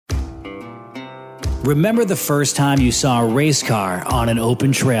Remember the first time you saw a race car on an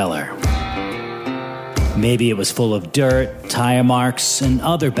open trailer? Maybe it was full of dirt, tire marks, and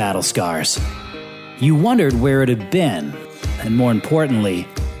other battle scars. You wondered where it had been, and more importantly,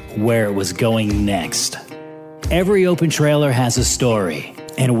 where it was going next. Every open trailer has a story,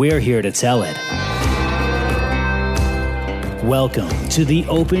 and we're here to tell it. Welcome to the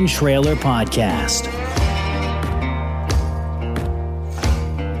Open Trailer Podcast.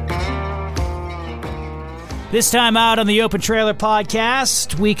 This time out on the Open Trailer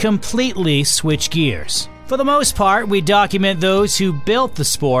Podcast, we completely switch gears. For the most part, we document those who built the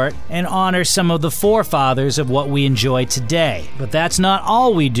sport and honor some of the forefathers of what we enjoy today. But that's not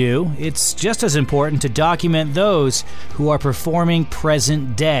all we do. It's just as important to document those who are performing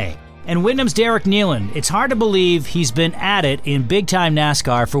present day. And Wyndham's Derek Nealon, it's hard to believe he's been at it in big-time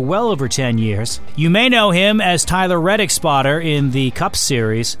NASCAR for well over 10 years. You may know him as Tyler Reddick's spotter in the Cup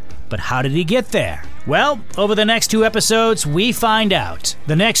Series, but how did he get there? Well, over the next 2 episodes, we find out.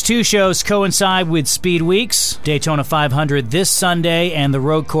 The next 2 shows coincide with Speed Weeks, Daytona 500 this Sunday and the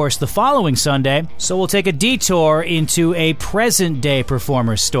road course the following Sunday, so we'll take a detour into a present-day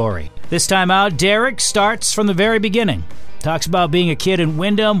performer's story. This time out, Derek starts from the very beginning. Talks about being a kid in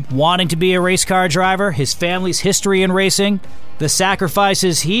Wyndham, wanting to be a race car driver, his family's history in racing, the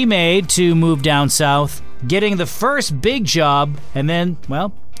sacrifices he made to move down south, getting the first big job, and then,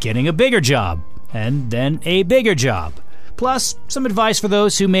 well, getting a bigger job. And then a bigger job. Plus, some advice for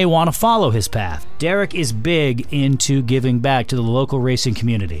those who may want to follow his path. Derek is big into giving back to the local racing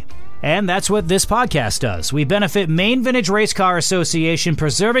community. And that's what this podcast does. We benefit Maine Vintage Race Car Association,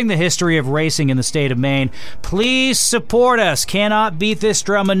 preserving the history of racing in the state of Maine. Please support us. Cannot beat this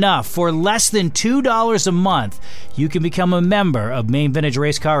drum enough. For less than $2 a month, you can become a member of Maine Vintage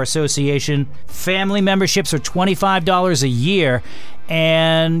Race Car Association. Family memberships are $25 a year,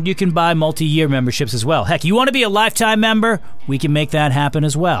 and you can buy multi-year memberships as well. Heck, you want to be a lifetime member? We can make that happen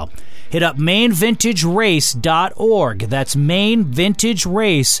as well. Hit up mainvintagerace.org. That's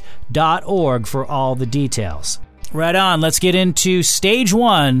mainvintagerace.org for all the details. Right on, let's get into stage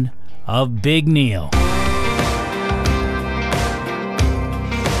 1 of Big Neal.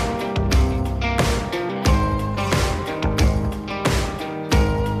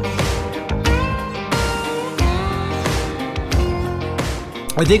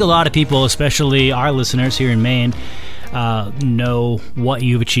 I think a lot of people, especially our listeners here in Maine, know what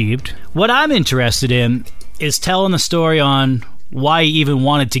you've achieved. What I'm interested in is telling the story on why you even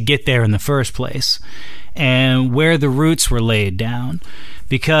wanted to get there in the first place and where the roots were laid down.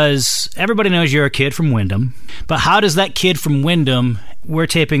 Because everybody knows you're a kid from Wyndham, but how does that kid from Wyndham, we're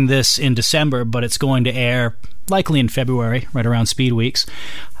taping this in December, but it's going to air likely in February, right around Speed Weeks,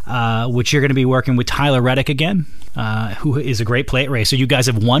 which you're going to be working with Tyler Reddick again, who is a great plate racer. You guys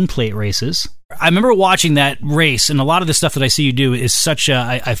have won plate races. I remember watching that race, and a lot of the stuff that I see you do is such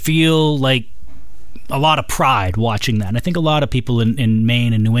a, I feel like a lot of pride watching that. And I think a lot of people in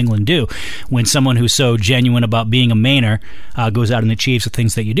Maine and New England do when someone who's so genuine about being a Mainer goes out and achieves the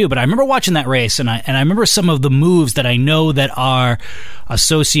things that you do. But I remember watching that race, and I remember some of the moves that I know that are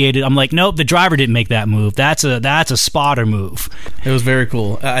associated. I'm like, nope, the driver didn't make that move. That's a spotter move. It was very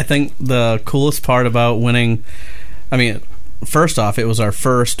cool. I think the coolest part about winning, I mean, first off, it was our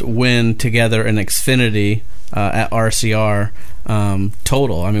first win together in Xfinity at RCR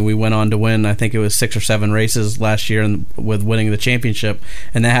total. I mean, we went on to win, I think it was 6 or 7 races last year with winning the championship,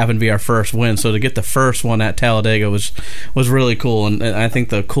 and that happened to be our first win. So to get the first one at Talladega was really cool. And I think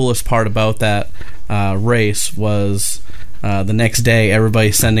the coolest part about that race was the next day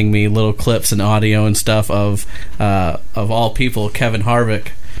everybody sending me little clips and audio and stuff of all people, Kevin Harvick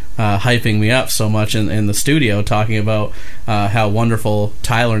hyping me up so much in the studio, talking about how wonderful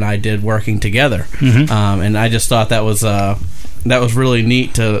Tyler and I did working together. Mm-hmm. And I just thought that was really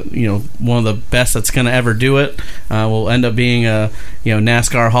neat to, one of the best that's going to ever do it. Will end up being a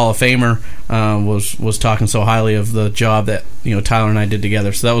NASCAR Hall of Famer. Was talking so highly of the job that Tyler and I did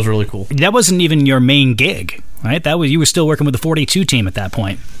together. So that was really cool. That wasn't even your main gig, right? You were still working with the 42 team at that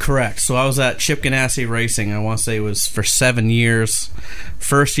point. Correct. So I was at Chip Ganassi Racing. I want to say it was for 7 years.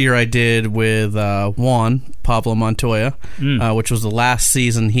 First year I did with Juan Pablo Montoya, which was the last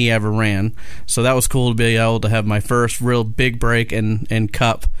season he ever ran. So that was cool to be able to have my first real big break in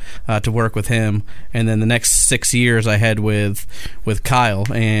Cup to work with him. And then the next 6 years I had with Kyle.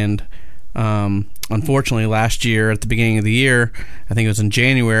 And unfortunately, last year at the beginning of the year, I think it was in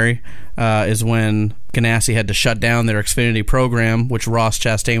January, is when Ganassi had to shut down their Xfinity program, which Ross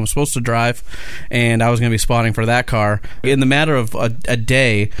Chastain was supposed to drive, and I was going to be spotting for that car. In the matter of a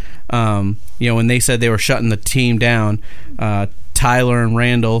day, when they said they were shutting the team down, Tyler and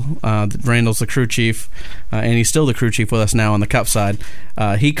Randall. Randall's the crew chief, and he's still the crew chief with us now on the Cup side.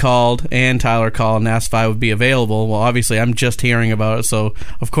 He called, and Tyler called and asked if I would be available. Well, obviously, I'm just hearing about it, so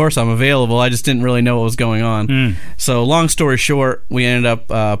of course I'm available. I just didn't really know what was going on. So long story short, we ended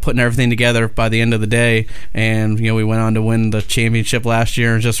up putting everything together by the end of the day, and we went on to win the championship last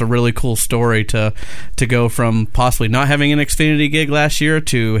year. It's just a really cool story to go from possibly not having an Xfinity gig last year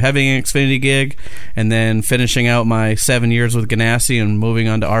to having an Xfinity gig, and then finishing out my 7 years with Ganassi and moving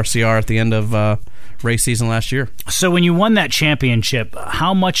on to RCR at the end of race season last year. So when you won that championship,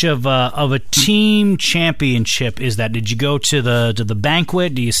 how much of a team championship is that? Did you go to the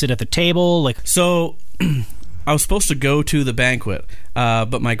banquet? Do you sit at the table? So I was supposed to go to the banquet,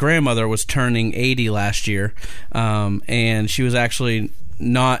 but my grandmother was turning 80 last year, and she was actually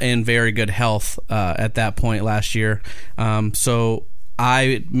not in very good health at that point last year. So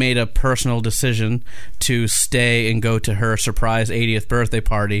I made a personal decision to stay and go to her surprise 80th birthday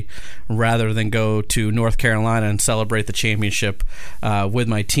party rather than go to North Carolina and celebrate the championship with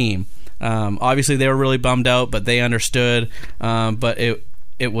my team. Obviously, they were really bummed out, but they understood. But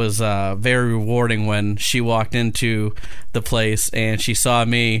it was very rewarding when she walked into the place and she saw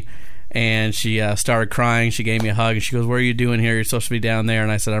me. And she started crying. She gave me a hug, and she goes, "What are you doing here? You're supposed to be down there." And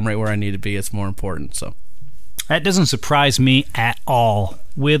I said, "I'm right where I need to be. It's more important." So that doesn't surprise me at all.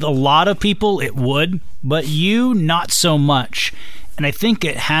 With a lot of people, it would, but you, not so much. And I think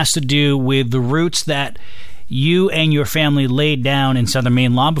it has to do with the roots that you and your family laid down in Southern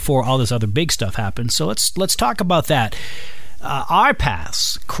Maine long before all this other big stuff happened. So let's talk about that. Our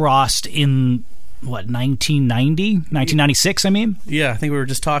paths crossed in 1996, I mean? Yeah, I think we were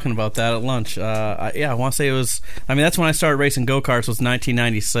just talking about that at lunch. I want to say it was, that's when I started racing go-karts, was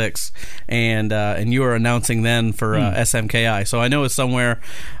 1996, and you were announcing then for SMKI, so I know it's somewhere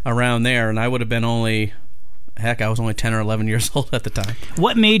around there, and I would have been I was only 10 or 11 years old at the time.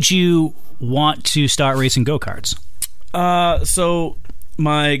 What made you want to start racing go-karts? So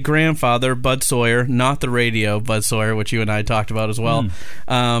my grandfather, Bud Sawyer, not the radio Bud Sawyer, which you and I talked about as well,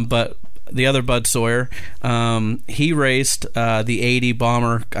 but the other Bud Sawyer, he raced the 80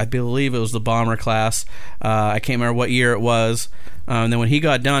 Bomber. I believe it was the Bomber class. I can't remember what year it was. And then when he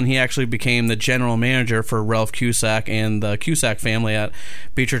got done, he actually became the general manager for Ralph Cusack and the Cusack family at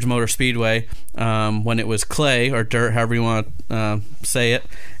Beechridge Motor Speedway when it was clay or dirt, however you want to say it.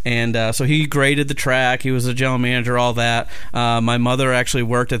 And so he graded the track. He was the general manager, all that. My mother actually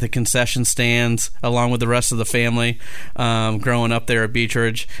worked at the concession stands along with the rest of the family growing up there at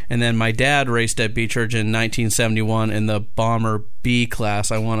Beechridge. And then my dad raced at Beechridge in 1971 in the Bomber B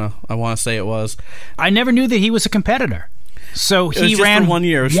class. I want to say it was. I never knew that he was a competitor. So he ran for 1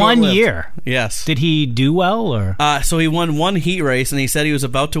 year. 1 year. Yes. Did he do well, or? So he won one heat race, and he said he was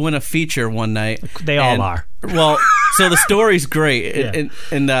about to win a feature one night. They all are. Well, so the story's great, Yeah.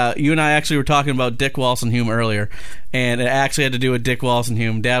 and you and I actually were talking about Dick Walsenhume earlier, and it actually had to do with Dick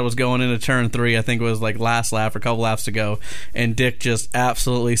Walsenhume. Dad was going into turn 3, I think it was like last lap or a couple laps to go, and Dick just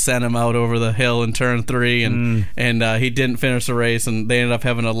absolutely sent him out over the hill in turn 3, and he didn't finish the race, and they ended up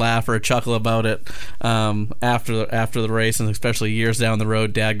having a laugh or a chuckle about it after the race, and especially years down the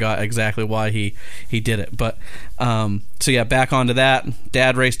road, Dad got exactly why he did it. But so yeah, back onto that.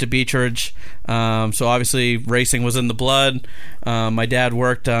 Dad raced to Beechridge, so obviously racing was in the blood. My dad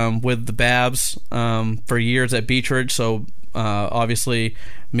worked with the Babs for years at Beechridge, so obviously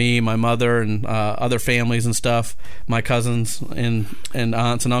me, my mother, and other families and stuff, my cousins and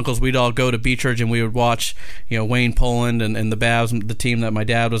aunts and uncles, we'd all go to Beechridge and we would watch Wayne Poland and the Babs, the team that my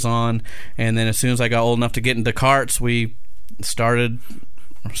dad was on. And then as soon as I got old enough to get into karts, we started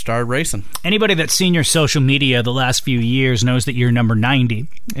racing. Anybody that's seen your social media the last few years knows that you're number 90,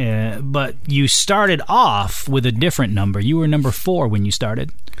 but you started off with a different number. You were number 4 when you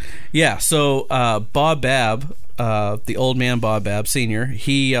started. Yeah, so Bob Babb, the old man Bob Babb Sr.,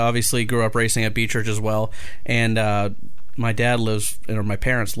 he obviously grew up racing at Beechridge as well, and my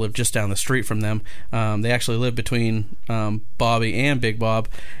parents live just down the street from them. They actually live between Bobby and Big Bob,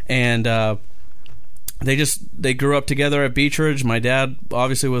 and they grew up together at Beechridge. My dad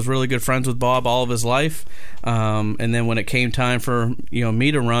obviously was really good friends with Bob all of his life, and then when it came time for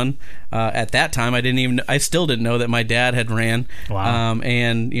me to run, at that time I still didn't know that my dad had ran. Wow.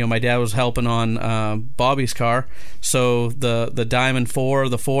 And my dad was helping on Bobby's car, so the Diamond 4,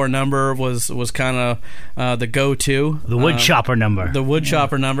 the 4 number was kind of the go-to, the wood chopper number. The wood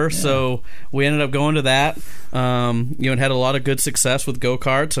chopper number. Yeah. So we ended up going to that. And had a lot of good success with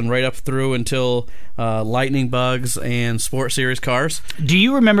go-karts and right up through until Lightning Bugs and Sport Series cars. Do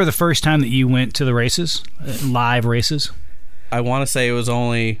you remember the first time that you went to the races, live races? I want to say it was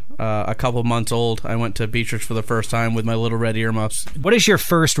only a couple months old. I went to Beechridge for the first time with my little red earmuffs. What is your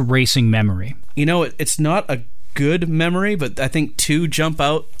first racing memory? You know, it's not a good memory, but I think two jump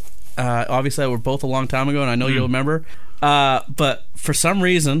out. Obviously, we're both a long time ago, and I know you'll remember. But for some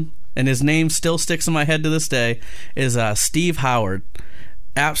reason, and his name still sticks in my head to this day, is Steve Howard.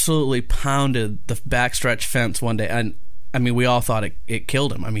 Absolutely pounded the backstretch fence one day, and I mean, we all thought it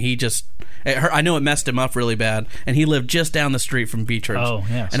killed him. I mean, I know it messed him up really bad, and he lived just down the street from Beechridge. Oh,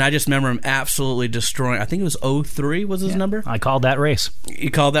 yes. And I just remember him absolutely destroying. I think it was 03 was his number. I called that race. You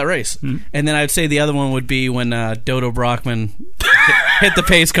called that race. Mm-hmm. And then I'd say the other one would be when Dodo Brockman hit the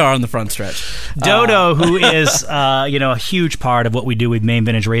pace car on the front stretch. Dodo, who is a huge part of what we do with Maine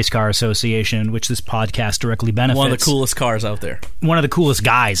Vintage Race Car Association, which this podcast directly benefits. One of the coolest cars out there. One of the coolest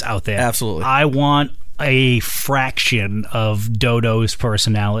guys out there. Absolutely. I want a fraction of Dodo's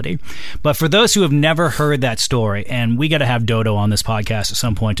personality. But for those who have never heard that story, and we got to have Dodo on this podcast at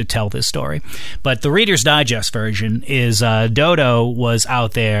some point to tell this story, but the Reader's Digest version is Dodo was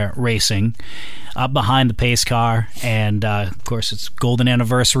out there racing up behind the pace car, and of course it's golden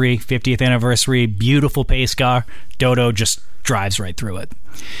anniversary, 50th anniversary, beautiful pace car. Dodo just drives right through it.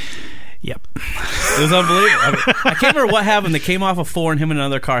 Yep. It was unbelievable. I can't remember what happened. They came off a four and him and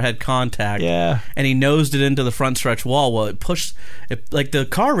another car had contact. Yeah. And he nosed it into the front stretch wall. Well, like the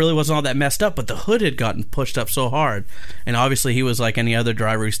car really wasn't all that messed up, but the hood had gotten pushed up so hard. And obviously he was like any other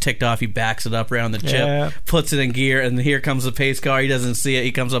driver. He's ticked off. He backs it up around the chip, puts it in gear, and here comes the pace car. He doesn't see it.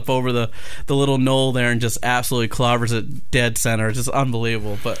 He comes up over the little knoll there and just absolutely clobbers it dead center. It's just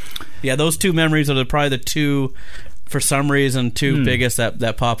unbelievable. But yeah, those two memories are probably the two, for some reason, biggest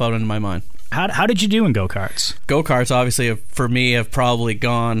that pop out into my mind. How did you do in go-karts? Go-karts, obviously, for me, have probably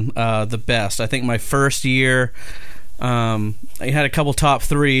gone the best. I think my first year, I had a couple top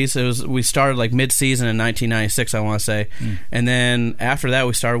threes. We started like mid-season in 1996, I want to say. And then after that,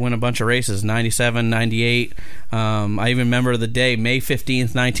 we started winning a bunch of races, 97, 98. I even remember the day, May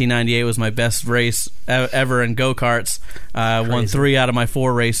 15th, 1998 was my best race ever in go-karts. I won 3 out of my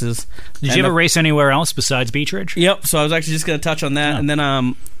 4 races. Did you ever race anywhere else besides Beechridge? Yep, so I was actually just going to touch on that. Yeah. And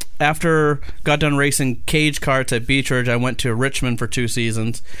then after got done racing cage karts at Beechridge, I went to Richmond for 2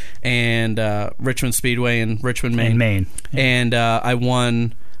 seasons, and Richmond Speedway in Richmond, Maine. Yeah. And I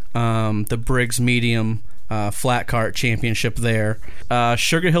won the Briggs Medium flat kart championship there.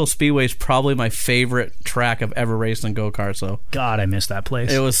 Sugar Hill Speedway is probably my favorite track I've ever raced in go-karts. So God, I miss that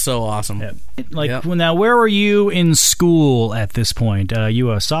place. It was so awesome. Yeah. Now, where were you in school at this point?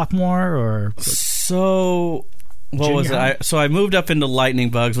 You a sophomore or? So what was it? So I moved up into Lightning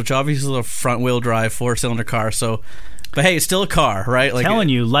Bugs, which obviously is a front-wheel drive 4-cylinder car. But hey, it's still a car, right? Like, telling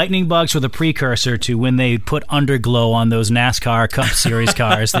you, Lightning Bugs were the precursor to when they put underglow on those NASCAR Cup Series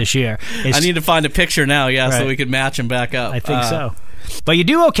cars this year. I need to find a picture now, so we could match them back up. I think so. But you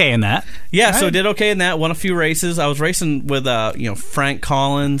do okay in that. Yeah, right? So I did okay in that. Won a few races. I was racing with Frank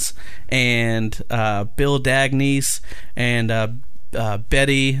Collins and Bill Dagnese and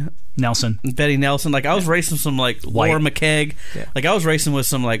Betty Nelson. Like, I was racing some like Laura McKegg. Yeah. Like, I was racing with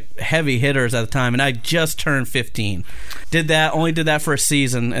some like heavy hitters at the time, and I just turned 15. Only did that for a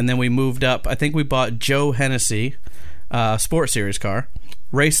season, and then we moved up. I think we bought Joe Hennessy Sports Series car.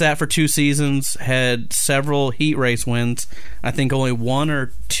 Raced that for 2 seasons, had several heat race wins. I think only 1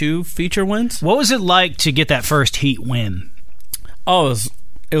 or 2 feature wins. What was it like to get that first heat win? Oh,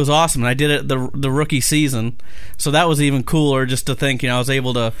 it was awesome. And I did it the rookie season, so that was even cooler just to think, I was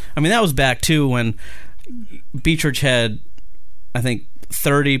able to... I mean, that was back, too, when Beechridge had, I think,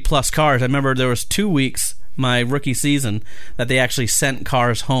 30-plus cars. I remember there was 2 weeks, my rookie season, that they actually sent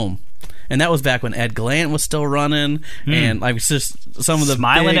cars home. And that was back when Ed Glant was still running, and like just some of the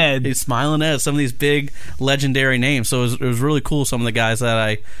Smiling Ed, some of these big legendary names. So it was really cool. Some of the guys that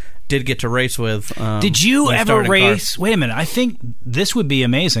I did get to race with. Did you ever race? Wait a minute. I think this would be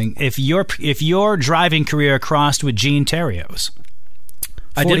amazing if your driving career crossed with Gene Theriault's.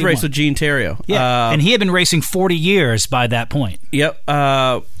 41. I did race with Gene Theriault. Yeah, and he had been racing 40 years by that point. Yep.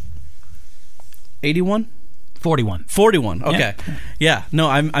 81. 41. Okay. Yeah. No,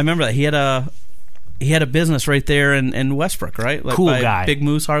 I remember that. He had a business right there in Westbrook, right? Cool guy. Big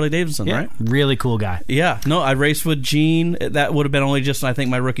Moose Harley Davidson, right? Really cool guy. Yeah. No, I raced with Gene. That would have been only just, I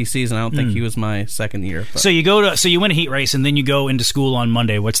think, my rookie season. I don't think he was my second year. But. So you win a heat race and then you go into school on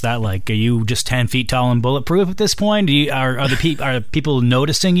Monday. What's that like? Are you just 10 feet tall and bulletproof at this point? Are people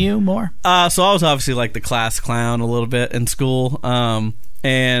noticing you more? So I was obviously like the class clown a little bit in school,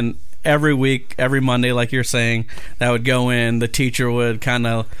 and every week, every Monday, like you're saying, that would go in. The teacher would kind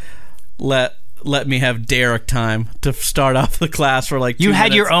of let let me have Derek time to start off the class for like 2 You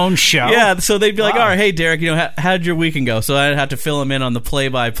had minutes. your own show? Yeah, so they'd be like, all right, hey, Derek, how'd your weekend go? So I'd have to fill him in on the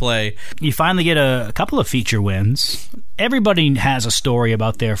play-by-play. You finally get a couple of feature wins. Everybody has a story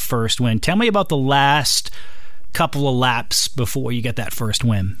about their first win. Tell me about the last couple of laps before you get that first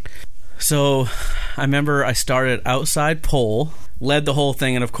win. So I remember I started outside pole, led the whole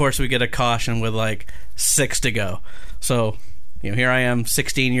thing, and of course we get a caution with like 6 to go. So, here I am,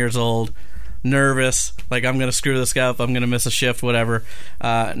 16 years old, nervous, like I'm going to screw this up, I'm going to miss a shift, whatever.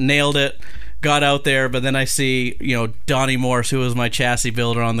 Nailed it, got out there, but then I see, Donnie Morse, who was my chassis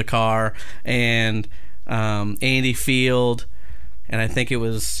builder on the car, and Andy Field, and I think it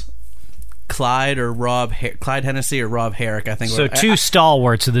was Clyde Hennessy or Rob Herrick, I think. So two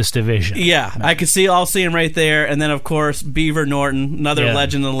stalwarts of this division. Yeah, I'll see him right there, and then of course Beaver Norton, another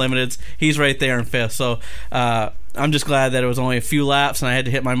legend in the limiteds. He's right there in 5th. So I'm just glad that it was only a few laps and I had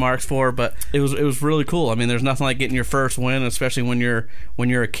to hit my marks for, but it was really cool. I mean, there's nothing like getting your first win, especially when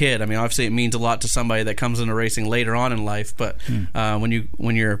you're a kid. I mean, obviously it means a lot to somebody that comes into racing later on in life, but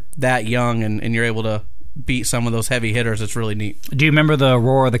when you're that young and you're able to beat some of those heavy hitters, it's really neat. Do you remember the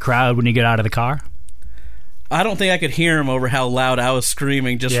roar of the crowd when you get out of the car? I don't think I could hear him over how loud I was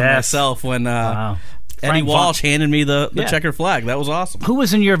screaming just for myself when Eddie Walsh handed me the checkered flag. That was awesome. Who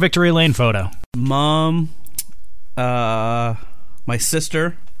was in your victory lane photo? Mom, my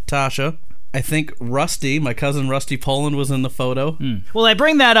sister, Tasha. I think Rusty, my cousin Rusty Poland, was in the photo. Well, I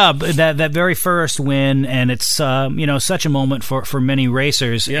bring that up, that very first win, and it's such a moment for many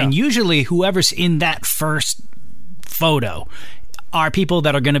racers. Yeah. And usually whoever's in that first photo are people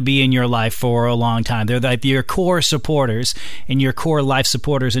that are going to be in your life for a long time. They're like your core supporters and your core life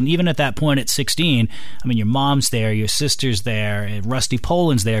supporters. And even at that point at 16, I mean, your mom's there, your sister's there, Rusty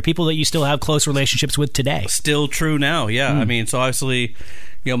Poland's there, people that you still have close relationships with today. Still true now, yeah. I mean, so obviously,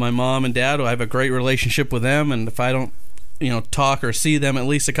 my mom and dad, I have a great relationship with them, and if I don't, talk or see them at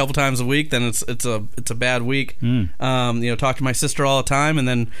least a couple times a week, then it's a bad week. Talk to my sister all the time, and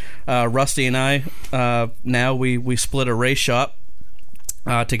then Rusty and I now we split a race shop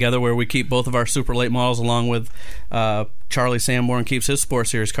together where we keep both of our super late models, along with Charlie Sanborn keeps his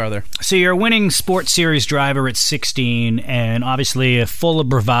Sports Series car there. So you're a winning Sports Series driver at 16, and obviously full of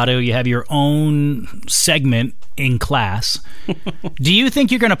bravado. You have your own segment in class. Do you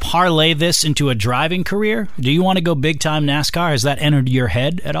think you're going to parlay this into a driving career? Do you want to go big-time NASCAR? Has that entered your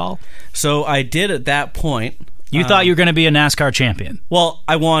head at all? So I did at that point. You thought you were going to be a NASCAR champion? Well,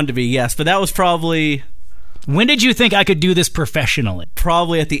 I wanted to be, yes, but that was probably... When did you think I could do this professionally?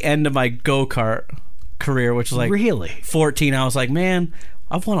 Probably at the end of my go-kart career, which was like really 14. I was like, man,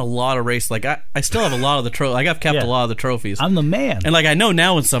 I've won a lot of races. Like I still have a lot of the trophies. Like I've kept a lot of the trophies. I'm the man. And like I know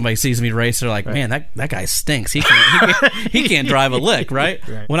now when somebody sees me race, they're like, man, that guy stinks. He can't drive a lick, right?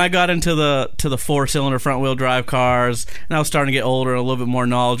 When I got into the 4-cylinder front wheel drive cars, and I was starting to get older and a little bit more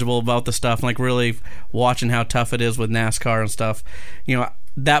knowledgeable about the stuff, and like really watching how tough it is with NASCAR and stuff,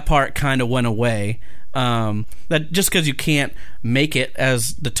 that part kind of went away. That just because you can't make it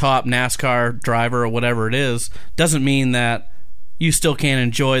as the top NASCAR driver or whatever it is doesn't mean that you still can't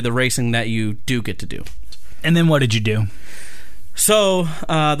enjoy the racing that you do get to do. And then what did you do? So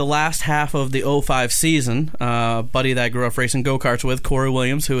the last half of the 05 season, buddy that I grew up racing go-karts with, Corey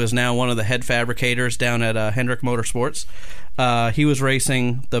Williams, who is now one of the head fabricators down at Hendrick Motorsports, he was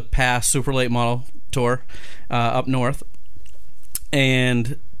racing the past Super Late Model Tour up north,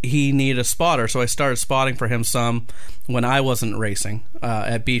 and he needed a spotter, so I started spotting for him some when I wasn't racing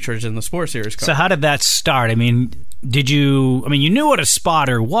at Beechridge in the Sports Series car. So how did that start? I mean, you knew what a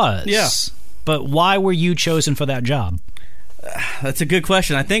spotter was. Yeah. But why were you chosen for that job? That's a good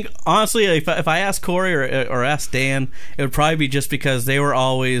question. I think, honestly, if I asked Corey or asked Dan, it would probably be just because they were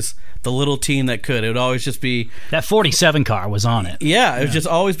always the little team that could. It would always just be... That 47 car was on it. Yeah, it would just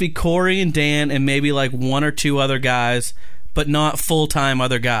always be Corey and Dan and maybe like one or two other guys, but not full-time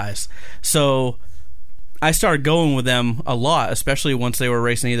other guys. So I started going with them a lot, especially once they were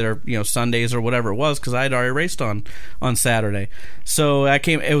racing either Sundays or whatever it was, because I had already raced on Saturday. So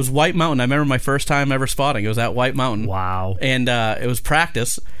it was White Mountain. I remember my first time ever spotting. It was at White Mountain. Wow. And it was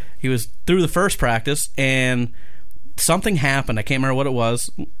practice. He was through the first practice, and something happened. I can't remember what it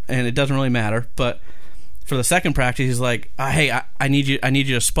was, and it doesn't really matter. But for the second practice, he's like, "Hey, I need you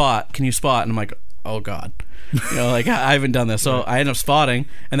to spot. Can you spot?" And I'm like, "Oh God." I haven't done this. So I end up spotting,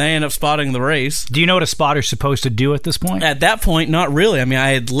 and then I end up spotting the race. Do you know what a spotter's supposed to do at this point? At that point, not really. I mean,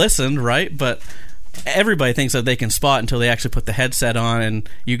 I had listened, right? But everybody thinks that they can spot until they actually put the headset on and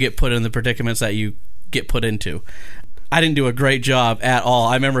you get put in the predicaments that you get put into. I didn't do a great job at all.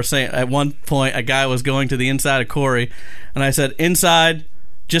 I remember saying at one point a guy was going to the inside of Corey, and I said, "Inside,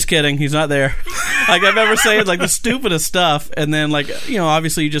 just kidding, he's not there. Like, I remember saying like the stupidest stuff, and then like,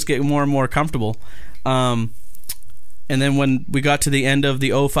 obviously you just get more and more comfortable. And then when we got to the end of the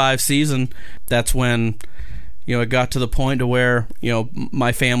 2005 season, that's when it got to the point to where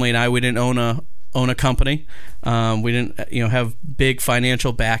my family and I, we didn't own a company. We didn't have big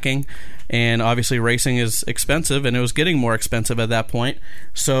financial backing, and obviously racing is expensive, and it was getting more expensive at that point.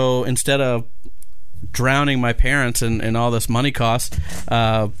 So instead of drowning my parents in all this money costs,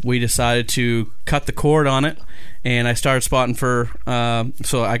 we decided to cut the cord on it, and I started spotting for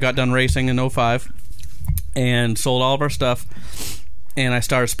so I got done racing in 2005 and sold all of our stuff, and I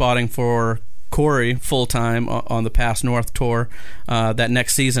started spotting for Corey full-time on the Pass North Tour that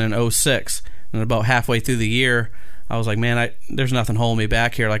next season in 2006. And about halfway through the year, I was like, man, there's nothing holding me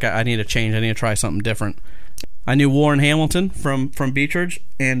back here. Like, I need to change. I need to try something different. I knew Warren Hamilton from Beechridge,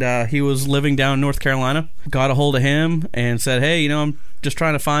 and he was living down in North Carolina. Got a hold of him and said, hey, I'm just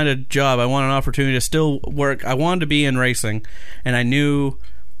trying to find a job. I want an opportunity to still work. I wanted to be in racing, and I knew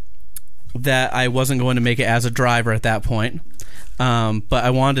that I wasn't going to make it as a driver at that point. But I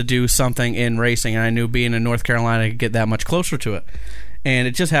wanted to do something in racing, and I knew being in North Carolina could get that much closer to it. And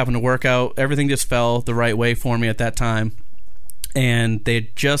it just happened to work out. Everything just fell the right way for me at that time. And they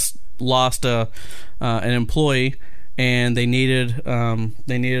just lost an employee, and they needed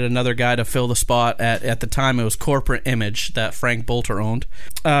another guy to fill the spot. At the time, it was Corporate Image that Frank Bolter owned.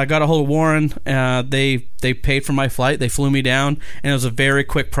 Got a hold of Warren. They paid for my flight. They flew me down, and it was a very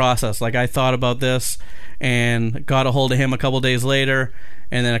quick process. Like, I thought about this and got a hold of him a couple days later.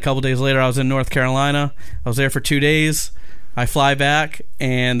 And then a couple days later, I was in North Carolina. I was there for 2 days. I fly back,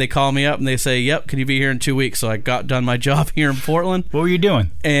 and they call me up, and they say, yep, can you be here in 2 weeks? So I got done my job here in Portland. What were you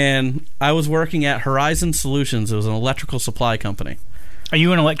doing? And I was working at Horizon Solutions. It was an electrical supply company. Are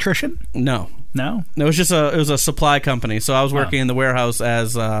you an electrician? No. No? It was just it was a supply company. So I was working in the warehouse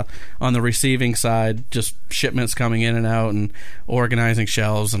as on the receiving side, just shipments coming in and out and organizing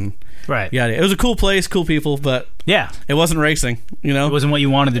shelves and right. Yeah, it was a cool place, cool people, but yeah, it wasn't racing. It wasn't what you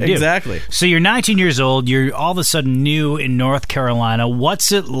wanted to do. Exactly. So you're 19 years old. You're all of a sudden new in North Carolina.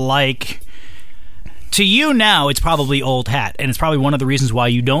 What's it like? To you now, it's probably old hat, and it's probably one of the reasons why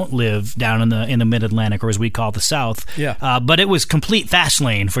you don't live down in the Mid-Atlantic, or as we call the South. Yeah. But it was complete fast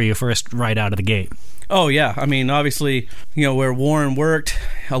lane for you first right out of the gate. Oh, yeah. I mean, obviously, where Warren worked,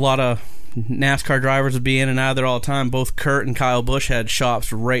 a lot of NASCAR drivers would be in and out of there all the time. Both Kurt and Kyle Busch had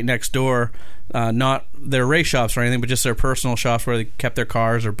shops right next door, not their race shops or anything, but just their personal shops where they kept their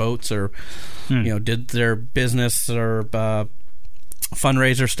cars or boats or, did their business or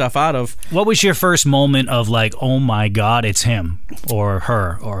fundraiser stuff out of. What was your first moment of like, oh my God, it's him or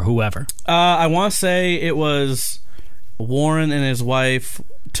her or whoever? I want to say it was Warren and his wife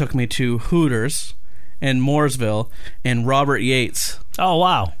took me to Hooters in Mooresville, and Robert Yates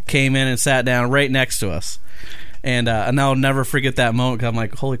came in and sat down right next to us. And I'll never forget that moment, because I'm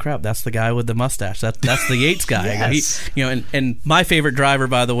like, holy crap, that's the guy with the mustache. That's the Yates guy. Yes. And my favorite driver,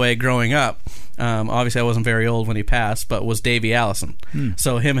 by the way, growing up, obviously I wasn't very old when he passed, but was Davey Allison.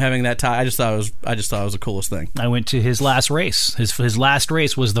 So him having that tie, I just thought it was the coolest thing. I went to his last race. His last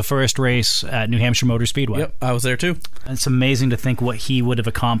race was the first race at New Hampshire Motor Speedway. Yep, I was there too. It's amazing to think what he would have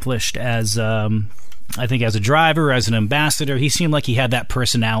accomplished as I think as a driver, as an ambassador. He seemed like he had that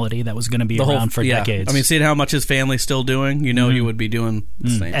personality that was going to be around for decades. I mean, seeing how much his family's still doing, he would be doing the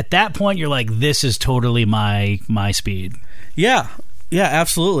same. At that point, you're like, this is totally my speed. Yeah. Yeah,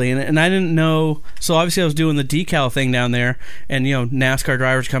 absolutely. And I didn't know. So obviously I was doing the decal thing down there, and NASCAR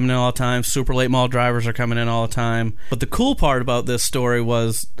drivers coming in all the time, super late model drivers are coming in all the time. But the cool part about this story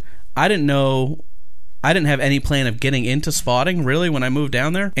was I didn't have any plan of getting into spotting, really, when I moved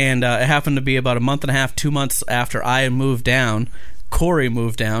down there. And it happened to be about a month and a half, 2 months after I had moved down, Corey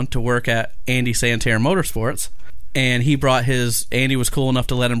moved down to work at Andy Santerre Motorsports. And Andy was cool enough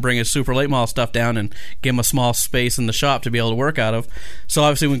to let him bring his super late model stuff down and give him a small space in the shop to be able to work out of. So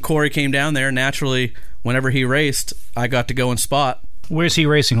obviously when Corey came down there, naturally, whenever he raced, I got to go and spot. Where's he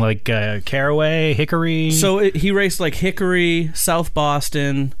racing? Like Caraway, Hickory? So he raced like Hickory, South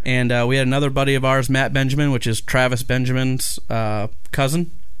Boston, and we had another buddy of ours, Matt Benjamin, which is Travis Benjamin's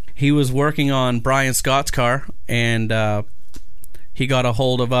cousin. He was working on Brian Scott's car, and he got a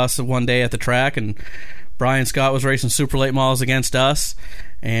hold of us one day at the track, and Brian Scott was racing super late models against us,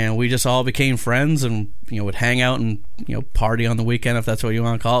 and we just all became friends, and would hang out and party on the weekend, if that's what you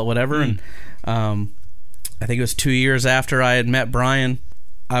want to call it, whatever. And I think it was 2 years after I had met Brian,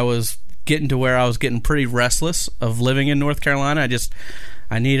 I was getting to where I was getting pretty restless of living in North Carolina.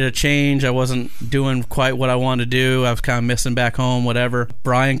 I needed a change. I wasn't doing quite what I wanted to do. I was kind of missing back home, whatever.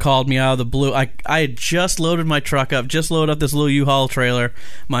 Brian called me out of the blue. I had just loaded my truck up, just loaded up this little U-Haul trailer.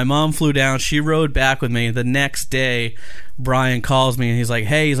 My mom flew down. She rode back with me. The next day, Brian calls me, and he's like,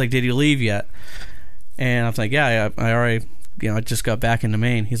 hey, did you leave yet? And I was like, yeah, I already, I just got back into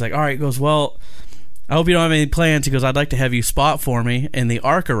Maine. He's like, all right. He goes, well, I hope you don't have any plans. He goes, I'd like to have you spot for me in the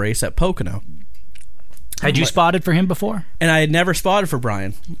ARCA race at Pocono. Had you spotted for him before? And I had never spotted for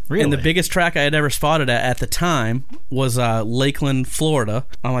Brian. Really? And the biggest track I had ever spotted at the time was Lakeland, Florida.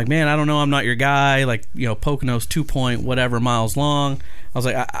 I'm like, man, I don't know. I'm not your guy. Like, Pocono's 2 whatever miles long. I was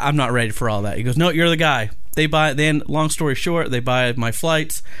like, I'm not ready for all that. He goes, no, you're the guy. Then, long story short, they buy my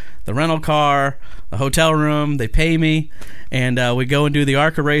flights, the rental car, the hotel room. They pay me, and we go and do the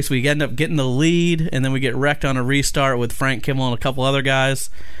ARCA race. We end up getting the lead, and then we get wrecked on a restart with Frank Kimmel and a couple other guys.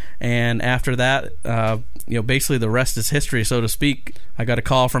 And after that, basically the rest is history, so to speak. I got a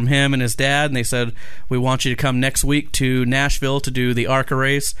call from him and his dad, and they said, we want you to come next week to Nashville to do the ARCA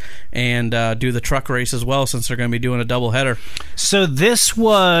race and do the truck race as well, since they're going to be doing a doubleheader. So this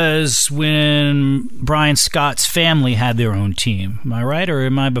was when Brian Scott's family had their own team. Am I right, or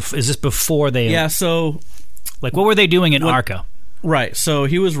is this before they... Yeah, so... Like, what were they doing in ARCA? Right, so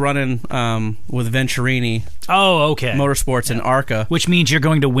he was running with Venturini. Oh, okay. Motorsports in ARCA. Which means you're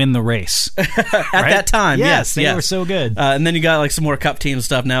going to win the race. At that time, yes. They were so good. And then you got like some more cup team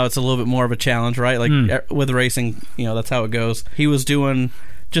stuff. Now it's a little bit more of a challenge, right? Like with racing, that's how it goes. He was doing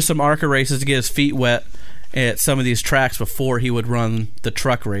just some ARCA races to get his feet wet at some of these tracks before he would run the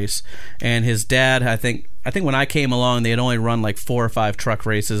truck race. And his dad, I think when I came along, they had only run like 4 or 5 truck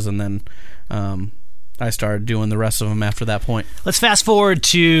races, and then... I started doing the rest of them after that point. Let's fast forward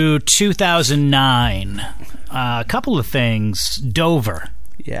to 2009. A couple of things. Dover.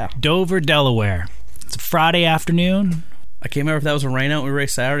 Yeah. Dover, Delaware. It's a Friday afternoon. I can't remember if that was a rain out and we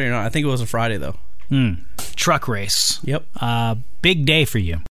raced Saturday or not. I think it was a Friday, though. Truck race. Yep. Big day for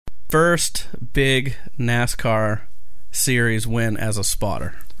you. First big NASCAR series win as a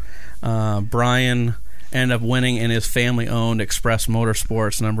spotter. Brian ended up winning in his family-owned Express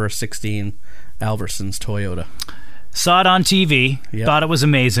Motorsports number 16 Alverson's Toyota. Saw it on TV. Yep. Thought it was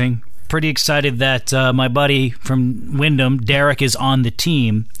amazing. Pretty excited that my buddy from Wyndham, Derek, is on the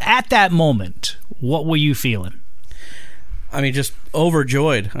team. At that moment, what were you feeling? I mean, just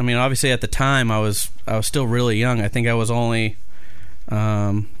overjoyed. I mean, obviously at the time I was still really young. I think I was only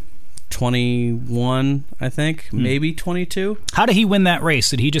 21, I think, maybe 22. How did he win that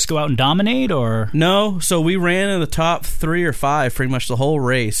race? Did he just go out and dominate, or? No, so we ran in the top 3 or 5 pretty much the whole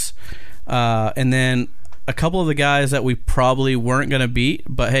race. And then a couple of the guys that we probably weren't going to beat,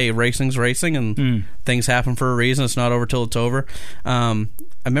 but hey, racing's racing, and things happen for a reason. It's not over till it's over. I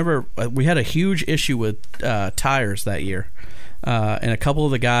remember we had a huge issue with tires that year, and a couple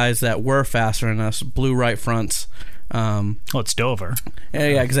of the guys that were faster than us blew right fronts. It's Dover.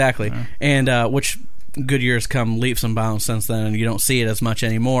 Yeah, exactly. Yeah. And which Goodyear's come leaps and bounds since then, and you don't see it as much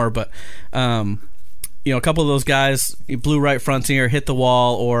anymore. But a couple of those guys blew right fronts here, hit the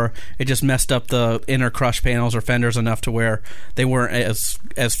wall, or it just messed up the inner crush panels or fenders enough to where they weren't as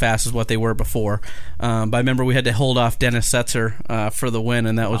fast as what they were before. But I remember we had to hold off Dennis Setzer for the win,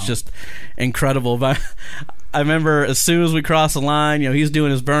 and that was just incredible. But I remember as soon as we crossed the line, he's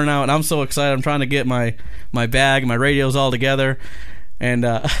doing his burnout, and I'm so excited. I'm trying to get my bag, my radios all together. And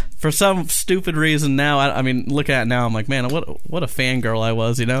for some stupid reason now, I mean, looking at it now, I'm like, man, what a fangirl I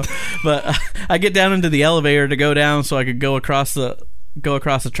was, But I get down into the elevator to go down so I could go across the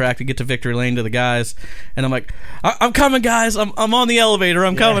track to get to Victory Lane to the guys, and I'm like, I'm coming, guys. I'm on the elevator.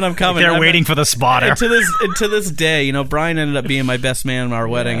 I'm coming. They're waiting for the spotter. And to this day, Brian ended up being my best man in our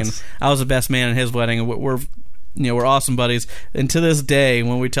wedding, and I was the best man in his wedding, and we're awesome buddies. And to this day,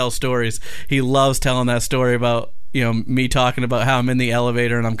 when we tell stories, he loves telling that story about me talking about how I'm in the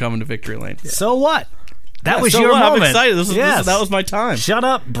elevator and I'm coming to Victory Lane. Yeah. So what? That was your moment. I'm excited. That was my time. Shut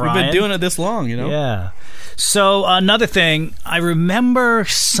up, Brian. We've been doing it this long, Yeah. So another thing, I remember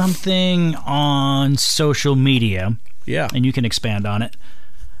something on social media. Yeah. And you can expand on it.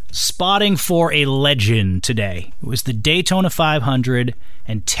 Spotting for a legend today. It was the Daytona 500,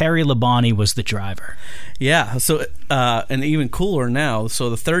 and Terry Labonte was the driver. Yeah. So, and even cooler now. So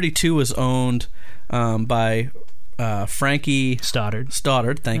the 32 was owned by Frankie Stoddard.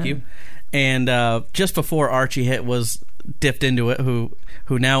 Thank you. And just before Archie Hitt was dipped into it, who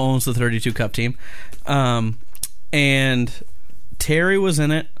now owns the 32 Cup team, and Terry was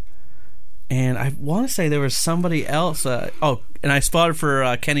in it, and I want to say there was somebody else. And I spotted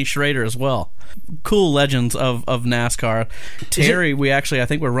for Kenny Schrader as well. Cool legends of NASCAR. Terry, I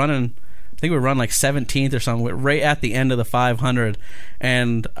think we're running think we run like 17th or something, right at the end of the 500.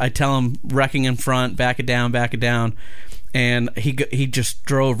 And I tell him wrecking in front, back it down, and he just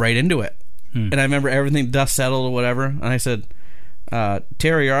drove right into it. And I remember everything, dust settled or whatever, and I said,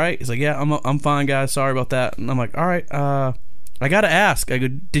 Terry, all right? He's like, yeah, I'm fine, guys. Sorry about that. And I'm like, all right. I got to ask. I go,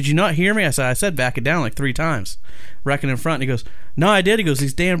 did you not hear me? I said back it down like 3 times, wrecking in front. And he goes, no, I did. He goes,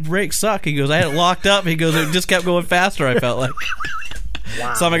 these damn brakes suck. He goes, I had it locked up. He goes, it just kept going faster, I felt like.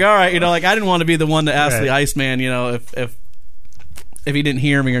 Wow. So I'm like, all right, like I didn't want to be the one to ask the Iceman, if he didn't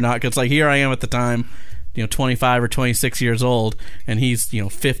hear me or not. Because like here I am at the time, 25 or 26 years old, and he's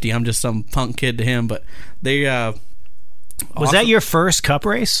 50. I'm just some punk kid to him. But they was that your first Cup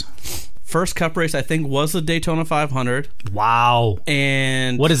race? First Cup race, I think, was the Daytona 500. Wow.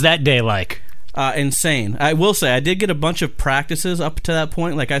 And what is that day like? Insane. I will say, I did get a bunch of practices up to that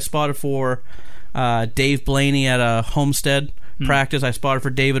point. Like, I spotted for Dave Blaney at a Homestead practice. I spotted for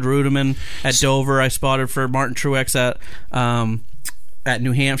David Rudiman at Dover. I spotted for Martin Truex at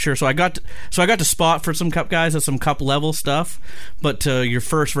New Hampshire. So I got to spot for some Cup guys at some Cup level stuff, but your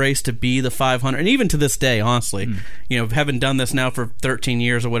first race to be the 500, and even to this day, honestly, having done this now for 13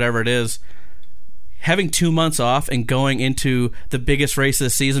 years or whatever it is, having 2 months off and going into the biggest race of the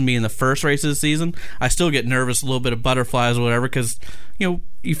season being the first race of the season, I still get nervous, a little bit of butterflies or whatever, because you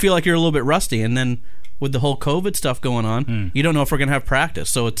feel like you're a little bit rusty, and then with the whole COVID stuff going on, you don't know if we're going to have practice,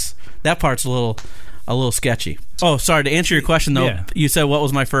 so that part's a little sketchy. Oh, sorry, to answer your question, though, you said what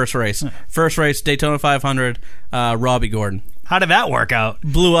was my first race? First race, Daytona 500, Robbie Gordon. How did that work out?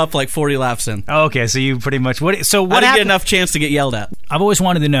 Blew up like 40 laps in. Oh, okay, so you pretty much... I didn't get enough chance to get yelled at. I've always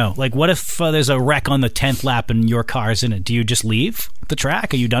wanted to know, like, what if there's a wreck on the 10th lap and your car's in it? Do you just leave the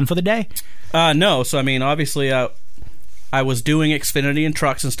track? Are you done for the day? No, so I mean, obviously... I was doing Xfinity and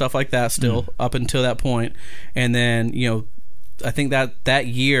trucks and stuff like that still up until that point. And then, I think that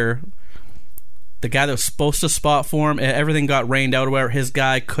year, the guy that was supposed to spot for him, everything got rained out or whatever. His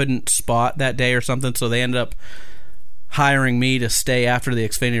guy couldn't spot that day or something, so they ended up hiring me to stay after the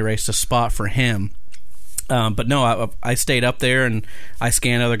Xfinity race to spot for him. But no, I stayed up there and I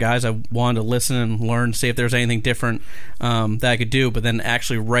scanned other guys. I wanted to listen and learn, see if there's anything different that I could do. But then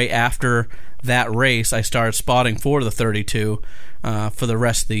actually right after that race, I started spotting for the 32 for the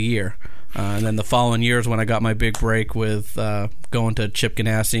rest of the year. And then the following year is when I got my big break with going to Chip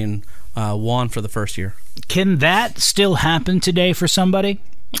Ganassi and won for the first year. Can that still happen today for somebody?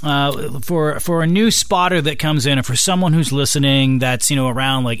 For a new spotter that comes in, or for someone who's listening that's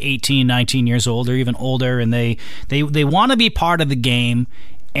around like 18, 19 years old or even older, and they want to be part of the game,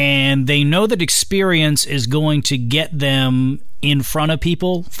 and they know that experience is going to get them in front of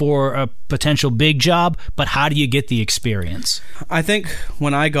people for a potential big job, but how do you get the experience? I think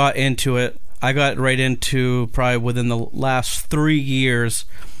when I got into it, I got right into probably within the last 3 years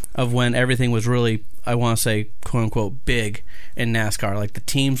of when everything was really, I want to say, quote-unquote, big in NASCAR. Like, the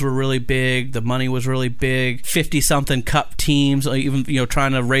teams were really big, the money was really big, 50-something Cup teams, even,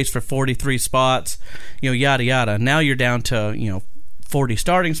 trying to race for 43 spots, yada, yada. Now you're down to, 40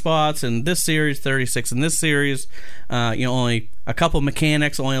 starting spots in this series, 36 in this series, only a couple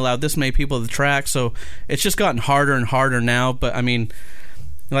mechanics, only allowed this many people at the track, so it's just gotten harder and harder now. But, I mean,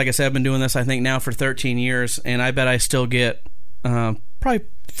 like I said, I've been doing this, I think, now for 13 years, and I bet I still get probably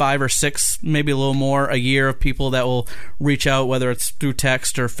 5 or 6, maybe a little more a year of people that will reach out, whether it's through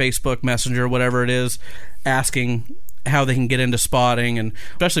text or Facebook Messenger, whatever it is, asking how they can get into spotting, and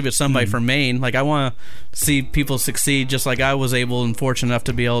especially if it's somebody from Maine. Like, I want to see people succeed just like I was able and fortunate enough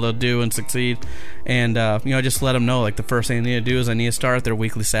to be able to do and succeed. And just let them know, like, the first thing they need to do is I need to start their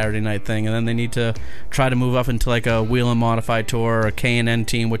weekly Saturday night thing, and then they need to try to move up into like a wheel and modified tour or a K&N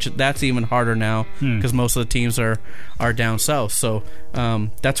team, which that's even harder now because most of the teams are down south. So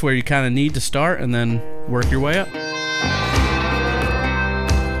that's where you kind of need to start and then work your way up.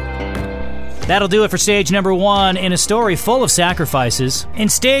 That'll do it for stage number 1 in a story full of sacrifices. In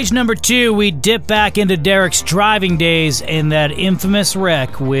stage number 2, we dip back into Derek's driving days in that infamous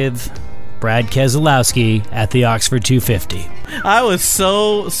wreck with Brad Keselowski at the Oxford 250. I was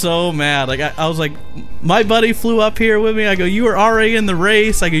so mad. Like, I was like, my buddy flew up here with me. I go, you were already in the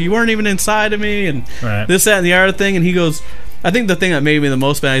race. I go, you weren't even inside of me, and this, that, and the other thing. And he goes, I think the thing that made me the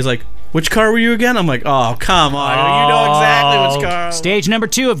most mad, he's like, which car were you again? I'm like, oh, come on. You know exactly which car. Stage number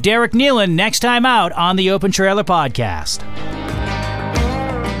 2 of Derek Nealon next time out on the Open Trailer Podcast.